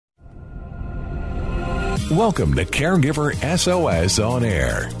Welcome to Caregiver SOS On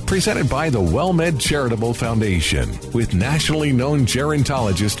Air, presented by the WellMed Charitable Foundation, with nationally known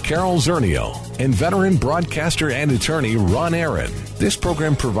gerontologist Carol Zernial and veteran broadcaster and attorney Ron Aaron. This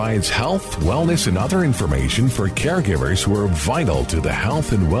program provides health, wellness, and other information for caregivers who are vital to the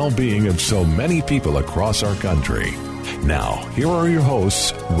health and well-being of so many people across our country. Now, here are your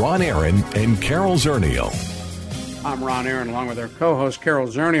hosts, Ron Aaron and Carol Zernial. I'm Ron Aaron, along with our co-host, Carol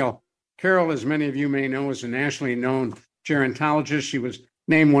Zernial. Carol, as many of you may know, is a nationally known gerontologist. She was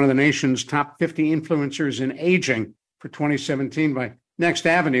named one of the nation's top 50 influencers in aging for 2017 by Next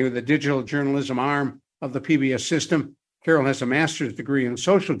Avenue, the digital journalism arm of the PBS system. Carol has a master's degree in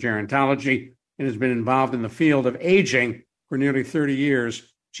social gerontology and has been involved in the field of aging for nearly 30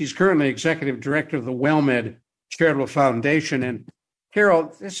 years. She's currently executive director of the WellMed Charitable Foundation. And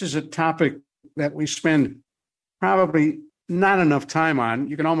Carol, this is a topic that we spend probably not enough time on.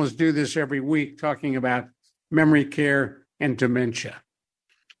 You can almost do this every week, talking about memory care and dementia.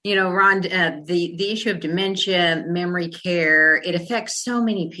 You know, Ron, the issue of dementia, memory care, it affects so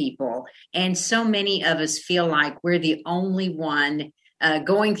many people. And so many of us feel like we're the only one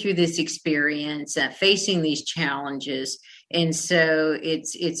going through this experience, facing these challenges. And so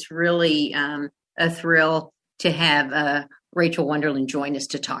it's really a thrill to have Rachel Wunderlin join us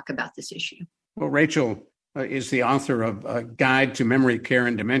to talk about this issue. Well, Rachel is the author of A Guide to Memory Care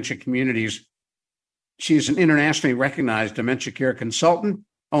in Dementia Communities. She's an internationally recognized dementia care consultant,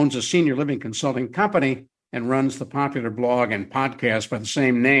 owns a senior living consulting company, and runs the popular blog and podcast by the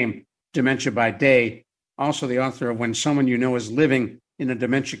same name, Dementia by Day. Also the author of When Someone You Know Is Living in a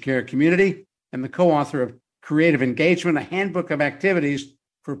Dementia Care Community, and the co-author of Creative Engagement, a handbook of activities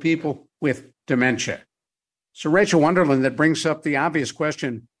for people with dementia. So Rachel Wunderlin, that brings up the obvious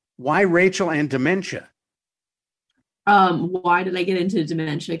question, why Rachel and dementia? Why did I get into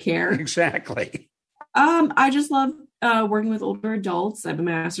dementia care? Exactly. I just love working with older adults. I have a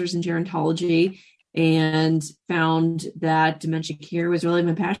master's in gerontology and found that dementia care was really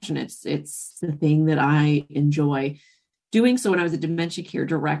my passion. It's the thing that I enjoy doing. So when I was a dementia care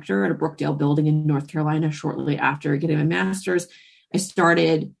director at a Brookdale building in North Carolina, shortly after getting my master's, I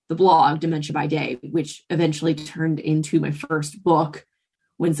started the blog Dementia by Day, which eventually turned into my first book,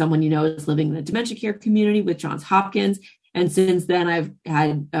 When Someone You Know Is Living in a Dementia Care Community, with Johns Hopkins. And since then, I've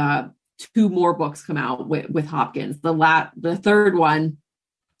had two more books come out with Hopkins. The third one,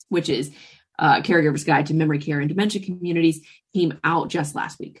 which is Caregiver's Guide to Memory Care in Dementia Communities, came out just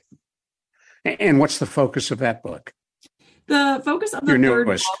last week. And what's the focus of that book? The focus of the third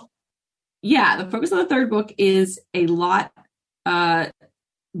book, the focus of the third book is a lot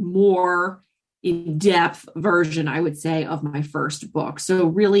more in-depth version, I would say, of my first book. So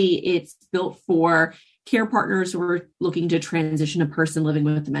really, it's built for care partners who are looking to transition a person living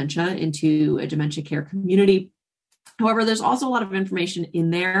with dementia into a dementia care community. However, there's also a lot of information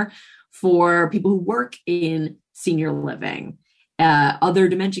in there for people who work in senior living, other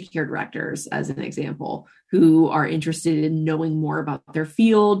dementia care directors, as an example, who are interested in knowing more about their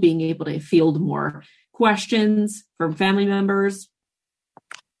field, being able to field more questions from family members.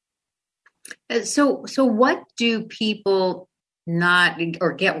 So what do people not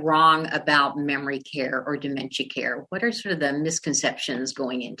or get wrong about memory care or dementia care? What are sort of the misconceptions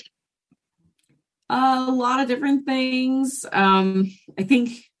going into? A lot of different things. I think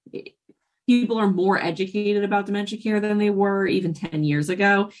people are more educated about dementia care than they were even 10 years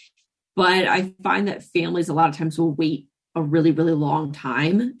ago. But I find that families a lot of times will wait a really, really long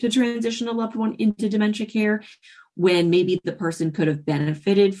time to transition a loved one into dementia care, when maybe the person could have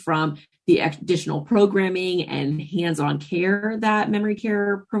benefited from the additional programming and hands-on care that memory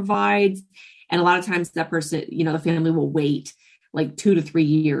care provides. And a lot of times that person, the family will wait like 2 to 3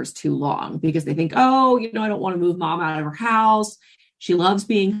 years too long because they think, I don't want to move mom out of her house. She loves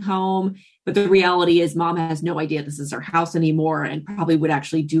being home. But the reality is mom has no idea this is her house anymore and probably would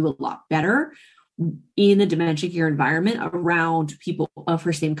actually do a lot better in a dementia care environment around people of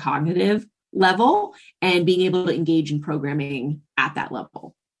her same cognitive level and being able to engage in programming at that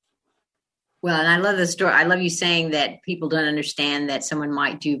level. Well, and I love the story. I love you saying that people don't understand that someone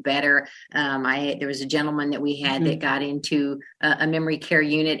might do better. There was a gentleman that we had that got into a memory care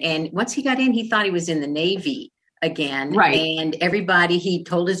unit. And once he got in, he thought he was in the Navy again. Right. And he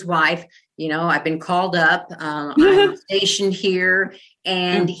told his wife, I've been called up. I'm stationed here.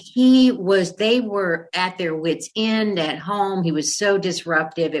 And they were at their wits' end at home. He was so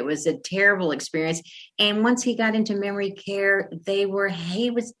disruptive. It was a terrible experience. And once he got into memory care,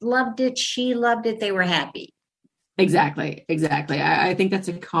 loved it. She loved it. They were happy. Exactly. I think that's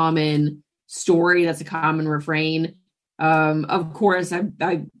a common story. That's a common refrain. Of course,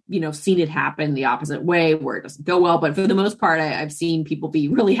 I seen it happen the opposite way where it doesn't go well. But for the most part, I've seen people be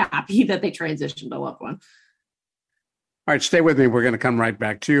really happy that they transitioned a loved one. All right, stay with me. We're going to come right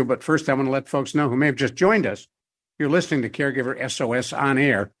back to you. But first, I want to let folks know who may have just joined us. You're listening to Caregiver SOS On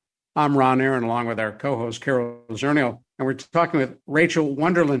Air. I'm Ron Aaron, along with our co-host, Carol Zernial. And we're talking with Rachel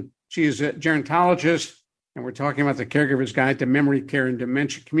Wunderlin. She is a gerontologist, and we're talking about the Caregiver's Guide to Memory Care in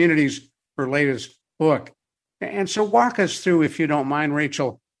Dementia Communities, her latest book. And so walk us through, if you don't mind,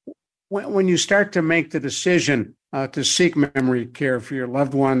 Rachel, when you start to make the decision to seek memory care for your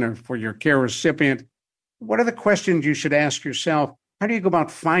loved one or for your care recipient, what are the questions you should ask yourself? How do you go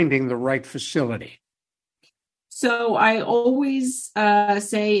about finding the right facility? So I always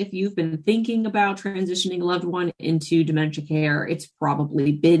say if you've been thinking about transitioning a loved one into dementia care, it's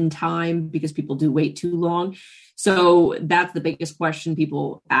probably been time because people do wait too long. So that's the biggest question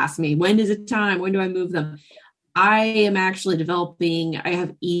people ask me. When is it time? When do I move them? I am actually I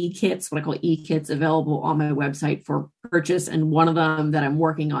have e-kits, what I call e-kits, available on my website for purchase. And one of them that I'm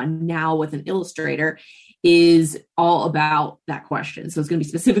working on now with an illustrator is all about that question. So it's going to be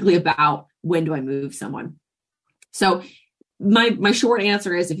specifically about when do I move someone? So my short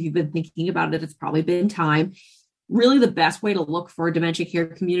answer is if you've been thinking about it, it's probably been time. Really, the best way to look for a dementia care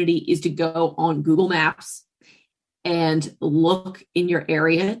community is to go on Google Maps and look in your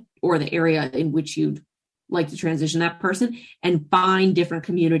area or the area in which you'd like to transition that person and find different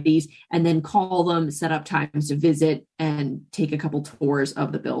communities and then call them, set up times to visit and take a couple tours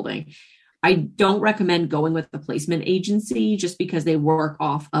of the building. I don't recommend going with the placement agency just because they work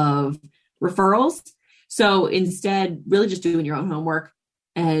off of referrals. So instead, really just doing your own homework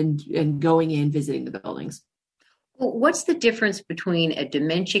and going in, visiting the buildings. Well, what's the difference between a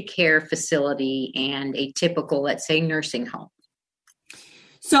dementia care facility and a typical, let's say, nursing home?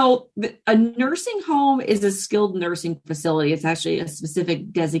 So a nursing home is a skilled nursing facility. It's actually a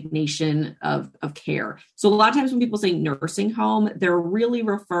specific designation of care. So a lot of times when people say nursing home, they're really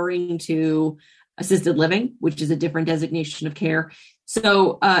referring to assisted living, which is a different designation of care.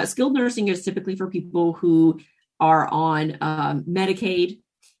 So skilled nursing is typically for people who are on Medicaid,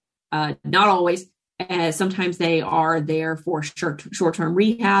 not always. Sometimes they are there for short-term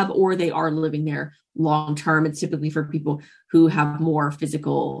rehab or they are living there long-term. It's typically for people who have more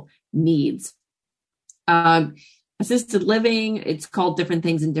physical needs. Assisted living, it's called different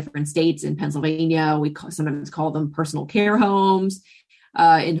things in different states. In Pennsylvania, we sometimes call them personal care homes.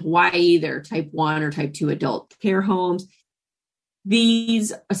 In Hawaii, they're type 1 or type 2 adult care homes.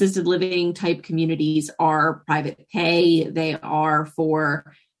 These assisted living type communities are private pay. They are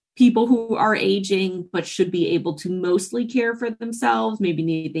for people who are aging, but should be able to mostly care for themselves.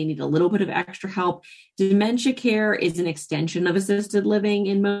 Maybe they need a little bit of extra help. Dementia care is an extension of assisted living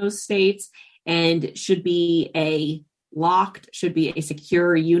in most states and should be a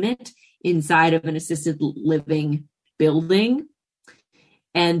secure unit inside of an assisted living building.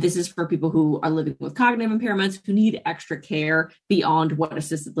 And this is for people who are living with cognitive impairments who need extra care beyond what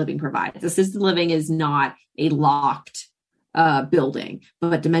assisted living provides. Assisted living is not a locked building,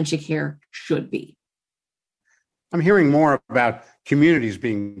 but dementia care should be. I'm hearing more about communities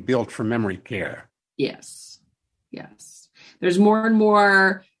being built for memory care. Yes. There's more and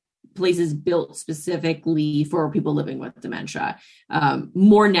more places built specifically for people living with dementia,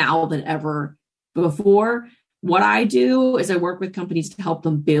 more now than ever before. What I do is I work with companies to help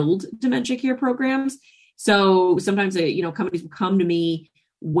them build dementia care programs. So sometimes, companies will come to me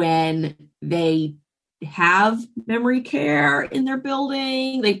when they have memory care in their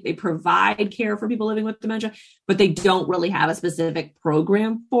building. They provide care for people living with dementia, but they don't really have a specific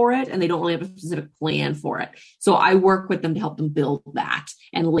program for it, and they don't really have a specific plan for it. So I work with them to help them build that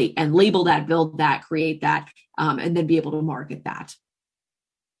and label that, build that, create that, and then be able to market that.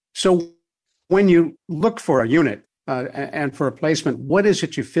 So when you look for a unit and for a placement, what is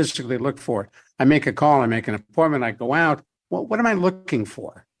it you physically look for? I make a call, I make an appointment, I go out. What am I looking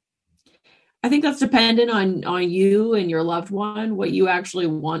for? I think that's dependent on you and your loved one, what you actually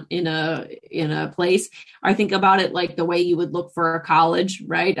want in a place. I think about it like the way you would look for a college,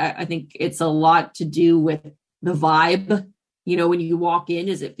 right? I think it's a lot to do with the vibe. When you walk in,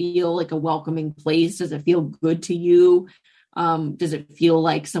 does it feel like a welcoming place? Does it feel good to you? Does it feel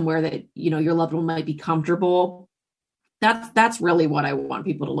like somewhere that, your loved one might be comfortable? That's really what I want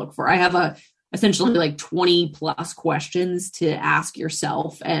people to look for. I have essentially like 20 plus questions to ask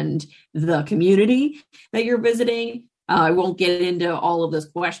yourself and the community that you're visiting. I won't get into all of those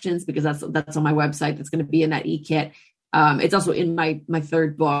questions because that's on my website. That's going to be in that e-kit. It's also in my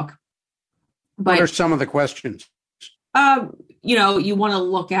third book. But what are some of the questions? You want to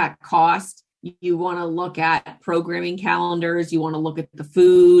look at cost. You want to look at programming calendars. You want to look at the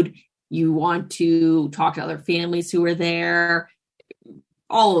food. You want to talk to other families who are there.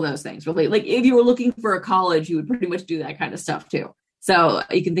 All of those things, really. Like if you were looking for a college, you would pretty much do that kind of stuff too. So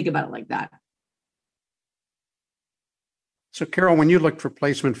you can think about it like that. So, Carol, when you looked for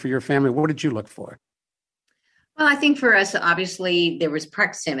placement for your family, what did you look for? Well, I think for us, obviously, there was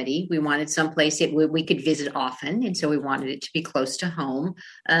proximity. We wanted someplace we could visit often, and so we wanted it to be close to home.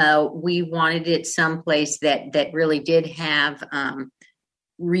 We wanted it someplace that really did have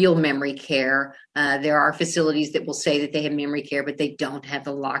real memory care. There are facilities that will say that they have memory care, but they don't have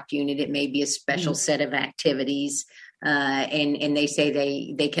a locked unit. It may be a special set of activities, and they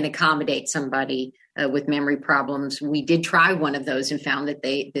say they can accommodate somebody with memory problems. We did try one of those and found that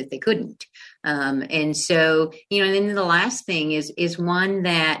they couldn't. And so, and then the last thing is one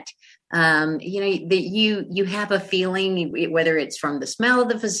that, that you have a feeling, whether it's from the smell of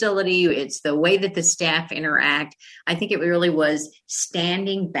the facility, it's the way that the staff interact. I think it really was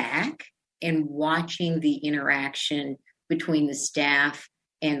standing back and watching the interaction between the staff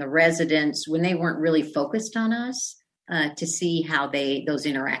and the residents when they weren't really focused on us, to see how those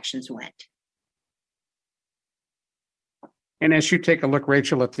interactions went. And as you take a look,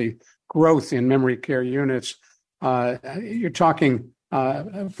 Rachel, at the growth in memory care units, you're talking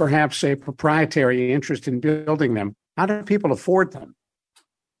perhaps a proprietary interest in building them. How do people afford them?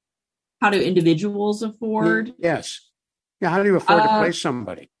 How do individuals afford? Yes. Yeah. How do you afford to place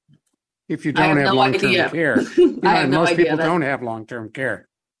somebody if you don't have long-term care? Most people don't have long-term care.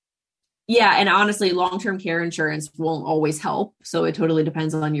 Yeah. And honestly, long-term care insurance won't always help. So it totally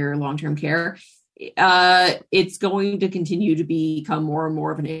depends on your long-term care. It's going to continue to become more and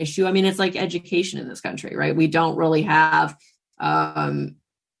more of an issue. I mean, it's like education in this country, right? We don't really have, we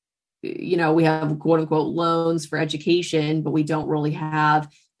have quote unquote loans for education, but we don't really have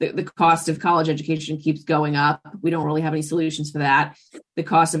the cost of college education keeps going up. We don't really have any solutions for that. The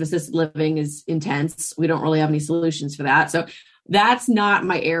cost of assisted living is intense. We don't really have any solutions for that. So that's not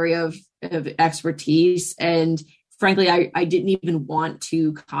my area of expertise. And frankly, I didn't even want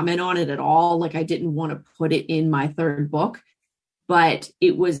to comment on it at all. Like I didn't want to put it in my third book, but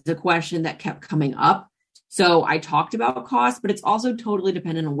it was a question that kept coming up. So I talked about cost, but it's also totally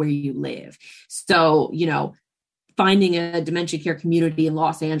dependent on where you live. So, finding a dementia care community in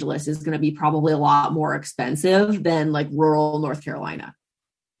Los Angeles is going to be probably a lot more expensive than like rural North Carolina.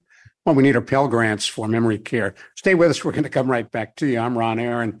 Well, we need our Pell Grants for memory care. Stay with us. We're going to come right back to you. I'm Ron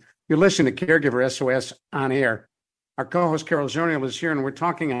Aaron. You're listening to Caregiver SOS on air. Our co-host Carol Zernial is here, and we're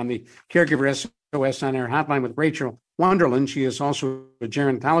talking on the Caregiver SOS on air hotline with Rachel Wunderlin. She is also a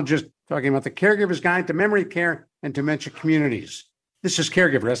gerontologist, talking about the Caregiver's Guide to Memory Care and Dementia Communities. This is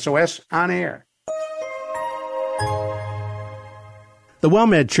Caregiver SOS on air. The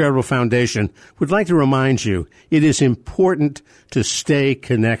WellMed Charitable Foundation would like to remind you it is important to stay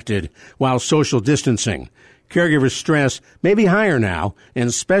connected while social distancing. Caregiver stress may be higher now,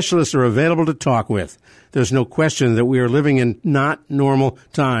 and specialists are available to talk with. There's no question that we are living in not normal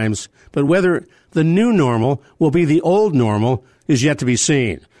times, but whether the new normal will be the old normal is yet to be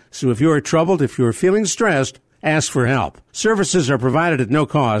seen. So if you are troubled, if you are feeling stressed, ask for help. Services are provided at no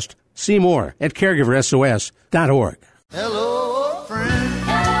cost. See more at caregiversos.org. Hello, friend.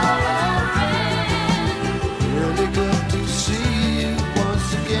 Hello, friend. Really good to see you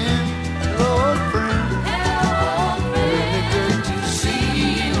once again. Hello, friend. Hello, friend. Really good to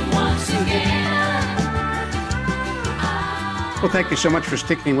see you once again. Well, thank you so much for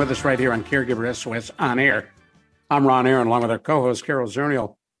sticking with us right here on Caregiver SOS on air. I'm Ron Aaron, along with our co-host Carol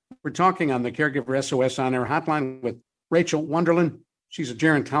Zernial. We're talking on the Caregiver SOS on air hotline with Rachel Wunderlin. She's a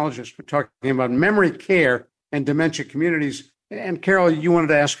gerontologist. We're talking about memory care and dementia communities. And Carol, you wanted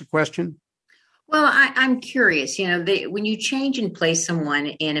to ask a question? Well, I'm curious, when you change and place someone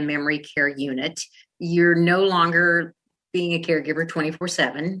in a memory care unit, you're no longer being a caregiver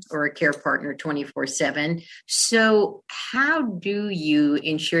 24/7 or a care partner 24/7. So how do you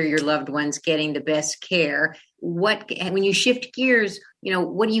ensure your loved one's getting the best care? When you shift gears,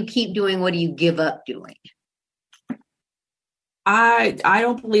 what do you keep doing? What do you give up doing? I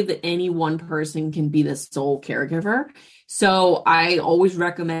don't believe that any one person can be the sole caregiver. So I always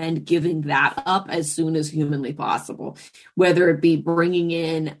recommend giving that up as soon as humanly possible, whether it be bringing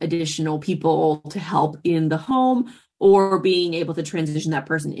in additional people to help in the home or being able to transition that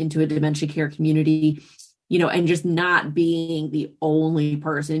person into a dementia care community, and just not being the only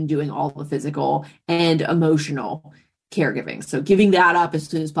person doing all the physical and emotional caregiving. So giving that up as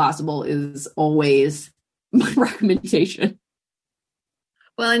soon as possible is always my recommendation.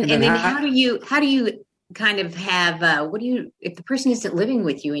 Well, and then how do you kind of have if the person isn't living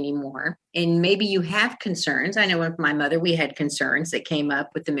with you anymore and maybe you have concerns? I know with my mother we had concerns that came up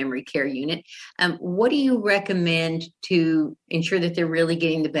with the memory care unit. What do you recommend to ensure that they're really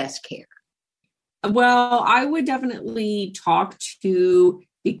getting the best care? Well, I would definitely talk to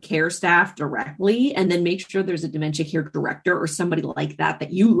the care staff directly and then make sure there's a dementia care director or somebody like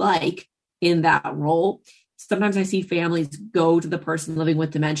that you like in that role. Sometimes I see families go to the person living with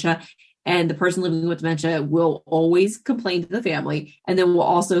dementia, and the person living with dementia will always complain to the family, and then will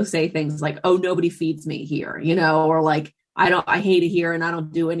also say things like, "Oh, nobody feeds me here," or like, I hate it here and I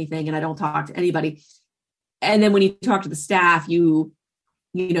don't do anything and I don't talk to anybody." And then when you talk to the staff, you'll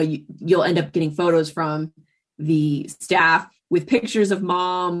end up getting photos from the staff with pictures of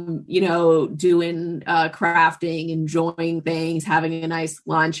mom, doing crafting, enjoying things, having a nice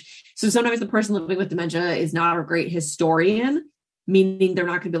lunch. So sometimes the person living with dementia is not a great historian, meaning they're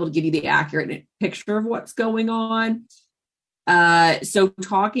not going to be able to give you the accurate picture of what's going on. So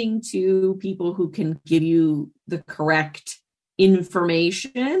talking to people who can give you the correct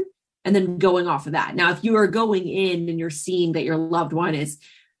information and then going off of that. Now, if you are going in and you're seeing that your loved one is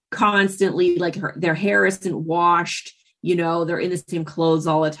constantly their hair isn't washed, they're in the same clothes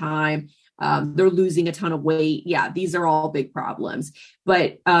all the time, they're losing a ton of weight. Yeah, these are all big problems.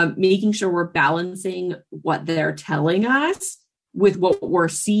 But making sure we're balancing what they're telling us with what we're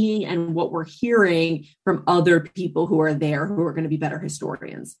seeing and what we're hearing from other people who are there, who are going to be better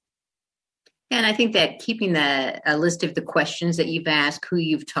historians. And I think that keeping a list of the questions that you've asked, who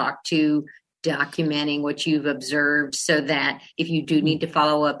you've talked to, documenting what you've observed so that if you do need to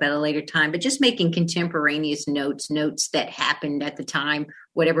follow up at a later time, but just making contemporaneous notes that happened at the time,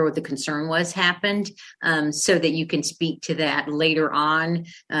 whatever the concern was happened, so that you can speak to that later on.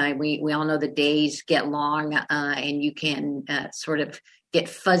 We all know the days get long and you can sort of get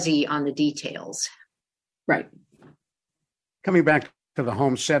fuzzy on the details. Right. Coming back to the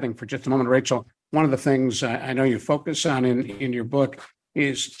home setting for just a moment, Rachel, one of the things I know you focus on in your book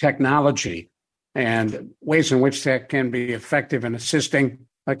is technology and ways in which that can be effective in assisting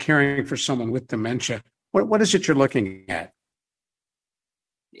caring for someone with dementia. What is it you're looking at?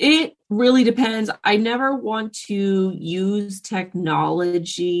 It really depends. I never want to use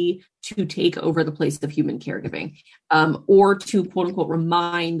technology to take over the place of human caregiving, or to quote unquote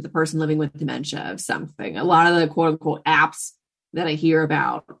remind the person living with dementia of something. A lot of the quote unquote apps that I hear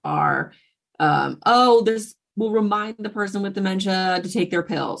about are, will remind the person with dementia to take their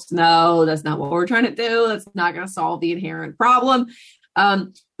pills. No, that's not what we're trying to do. That's not going to solve the inherent problem.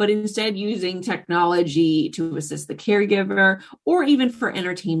 But instead using technology to assist the caregiver, or even for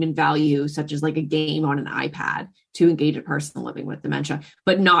entertainment value, such as like a game on an iPad to engage a person living with dementia,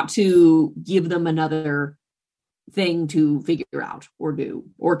 but not to give them another thing to figure out or do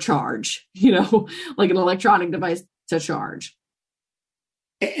or charge, like an electronic device to charge.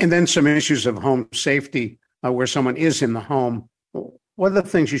 And then some issues of home safety where someone is in the home. What are the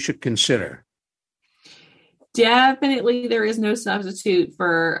things you should consider? Definitely, there is no substitute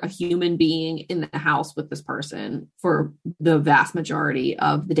for a human being in the house with this person for the vast majority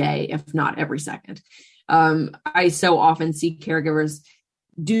of the day, if not every second. I so often see caregivers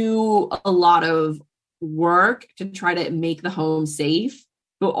do a lot of work to try to make the home safe,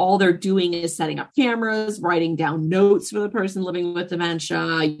 but all they're doing is setting up cameras, writing down notes for the person living with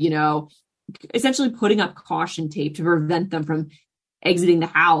dementia, essentially putting up caution tape to prevent them from exiting the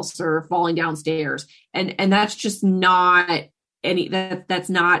house or falling downstairs. And that's just not that's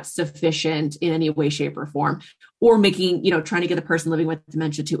not sufficient in any way, shape, or form. Or making, trying to get the person living with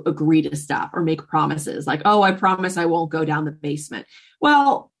dementia to agree to stop or make promises like, "Oh, I promise I won't go down the basement."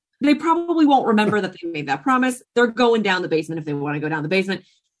 Well, they probably won't remember that they made that promise. They're going down the basement if they want to go down the basement.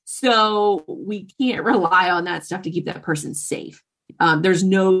 So we can't rely on that stuff to keep that person safe. There's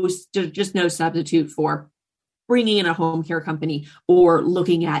just no substitute for bringing in a home care company or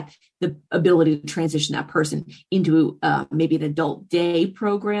looking at the ability to transition that person into maybe an adult day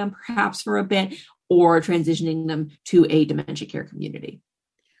program, perhaps for a bit, or transitioning them to a dementia care community.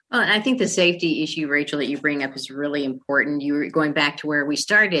 Well, and I think the safety issue, Rachel, that you bring up is really important. You were going back to where we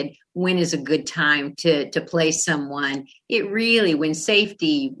started. When is a good time to place someone? It really, when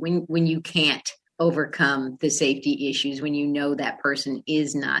you can't overcome the safety issues, when you know that person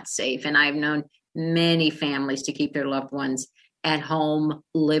is not safe. And I've known many families to keep their loved ones at home,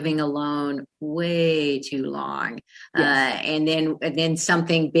 living alone way too long. Yes. And then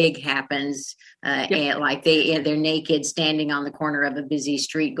something big happens, and like they're naked standing on the corner of a busy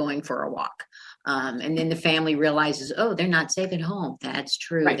street going for a walk. And then the family realizes, oh, they're not safe at home. That's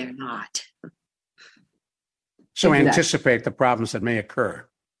true. Right. They're not. So anticipate the problems that may occur.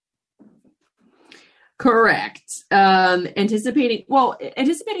 Correct. Anticipating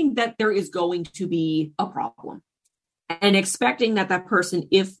that there is going to be a problem and expecting that person,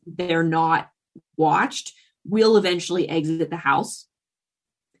 if they're not watched, will eventually exit the house.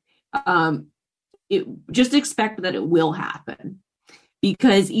 Just expect that it will happen,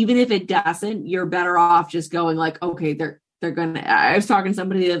 because even if it doesn't, you're better off just going like, okay, they're going to, I was talking to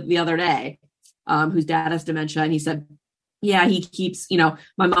somebody the other day, whose dad has dementia, and he said, yeah, he keeps,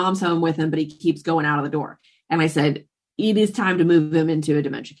 my mom's home with him, but he keeps going out of the door. And I said, it is time to move him into a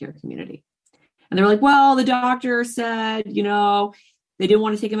dementia care community. And they were like, well, the doctor said, they didn't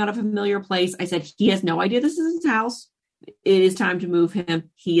want to take him out of a familiar place. I said, he has no idea this is his house. It is time to move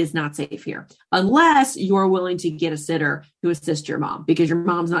him. He is not safe here, unless you're willing to get a sitter who assists your mom, because your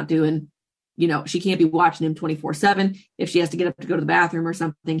mom's not doing, she can't be watching him 24/7. If she has to get up to go to the bathroom or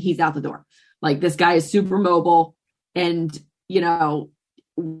something, he's out the door. Like, this guy is super mobile and,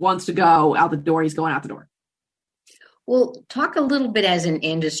 wants to go out the door. He's going out the door. Well, talk a little bit as an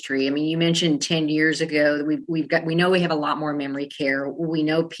industry. I mean, you mentioned 10 years ago that we know we have a lot more memory care. We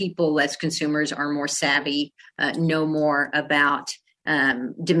know people as consumers are more savvy, know more about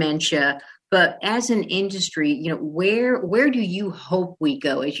dementia. But as an industry, where do you hope we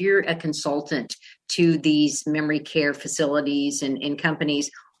go as you're a consultant to these memory care facilities and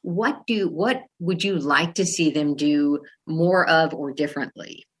companies? What would you like to see them do more of or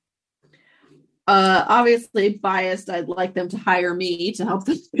differently? Obviously biased. I'd like them to hire me to help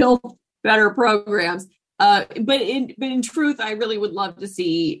them build better programs. But in truth, I really would love to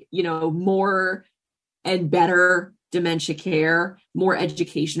see, more and better dementia care, more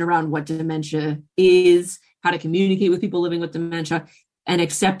education around what dementia is, how to communicate with people living with dementia, and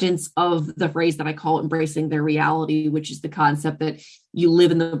acceptance of the phrase that I call embracing their reality, which is the concept that you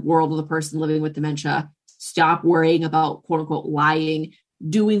live in the world of the person living with dementia. Stop worrying about, quote unquote, lying,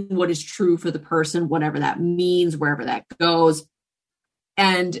 doing what is true for the person, whatever that means, wherever that goes,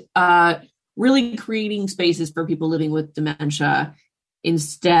 and really creating spaces for people living with dementia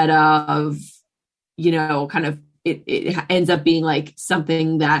instead of, kind of it ends up being like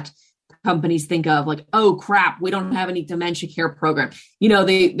something that companies think of like, oh crap, we don't have any dementia care program.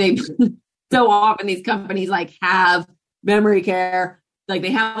 They so often these companies like have memory care, like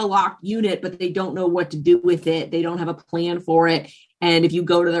they have a locked unit, but they don't know what to do with it. They don't have a plan for it. And if you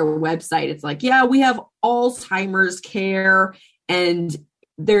go to their website, it's like, yeah, we have Alzheimer's care. And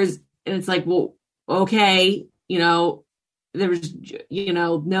it's like, well, okay, there's,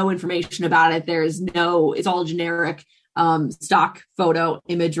 no information about it. It's all generic, stock photo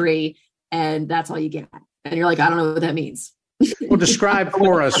imagery. And that's all you get. And you're like, I don't know what that means. Well, describe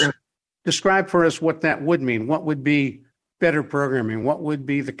for us what that would mean. What would be better programming? What would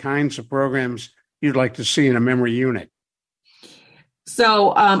be the kinds of programs you'd like to see in a memory unit? So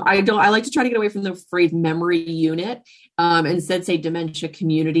I like to try to get away from the phrase memory unit, instead say dementia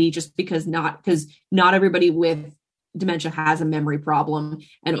community, just because not everybody with dementia has a memory problem.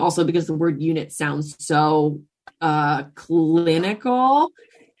 And also because the word unit sounds so clinical,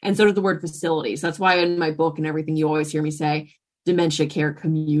 and so does the word facility. So that's why in my book and everything, you always hear me say dementia care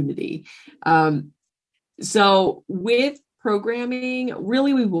community. So with programming,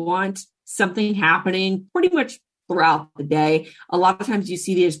 really, we want something happening pretty much throughout the day. A lot of times you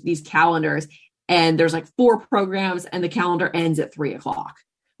see these calendars and there's like 4 programs and the calendar ends at 3:00.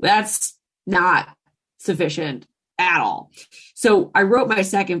 That's not sufficient at all. So I wrote my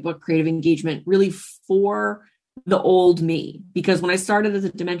second book, Creative Engagement, really for the old me, because when I started as a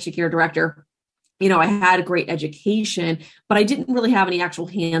dementia care director, I had a great education, but I didn't really have any actual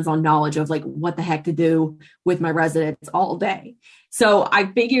hands-on knowledge of like what the heck to do with my residents all day. So I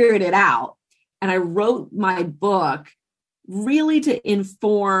figured it out. And I wrote my book really to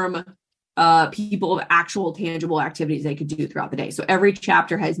inform people of actual tangible activities they could do throughout the day. So every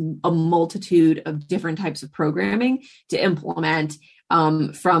chapter has a multitude of different types of programming to implement,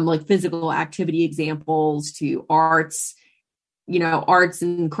 from like physical activity examples to arts, arts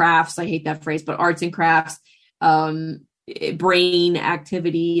and crafts. I hate that phrase, but arts and crafts, brain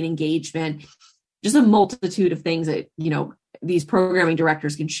activity and engagement, just a multitude of things that, these programming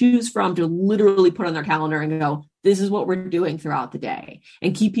directors can choose from to literally put on their calendar and go, this is what we're doing throughout the day,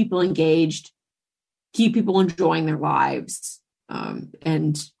 and keep people engaged, keep people enjoying their lives.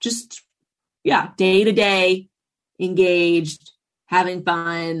 And just, day to day, engaged, having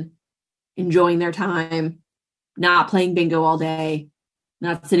fun, enjoying their time, not playing bingo all day,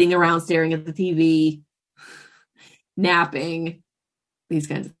 not sitting around staring at the TV, napping, these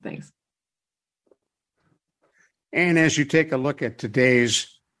kinds of things. And as you take a look at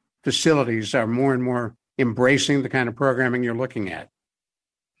today's facilities, are more and more embracing the kind of programming you're looking at?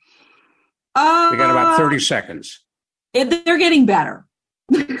 We got about 30 seconds. They're getting better.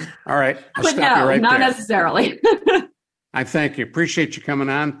 All right. I'll But stop you no, right not there. necessarily. I thank you. Appreciate you coming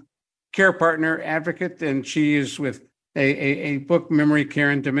on. Care partner advocate, and she is with a book, Memory Care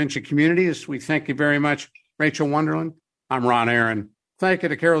and Dementia Communities. We thank you very much, Rachel Wonderland. I'm Ron Aaron. Thank you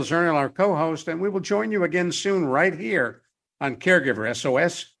to Carol Zernial, our co-host, and we will join you again soon right here on Caregiver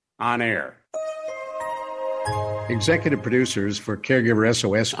SOS On Air. Executive producers for Caregiver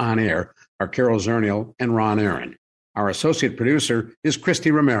SOS On Air are Carol Zernial and Ron Aaron. Our associate producer is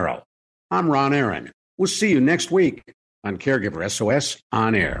Christy Romero. I'm Ron Aaron. We'll see you next week on Caregiver SOS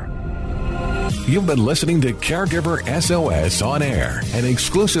On Air. You've been listening to Caregiver SOS On Air, an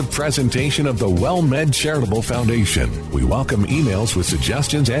exclusive presentation of the WellMed Charitable Foundation. We welcome emails with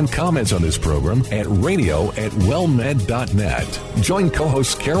suggestions and comments on this program at radio@wellmed.net. Join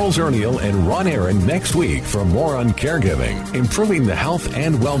co-hosts Carol Zernial and Ron Aaron next week for more on caregiving, improving the health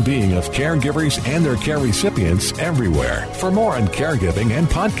and well-being of caregivers and their care recipients everywhere. For more on caregiving and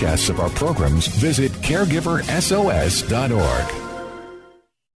podcasts of our programs, visit caregiversos.org.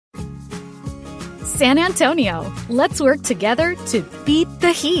 San Antonio, let's work together to beat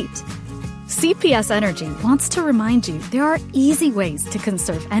the heat. CPS Energy wants to remind you there are easy ways to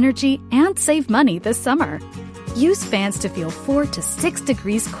conserve energy and save money this summer. Use fans to feel 4 to 6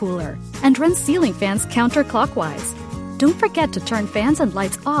 degrees cooler and run ceiling fans counterclockwise. Don't forget to turn fans and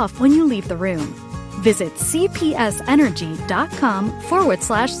lights off when you leave the room. Visit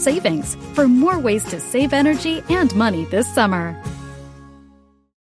cpsenergy.com/savings for more ways to save energy and money this summer.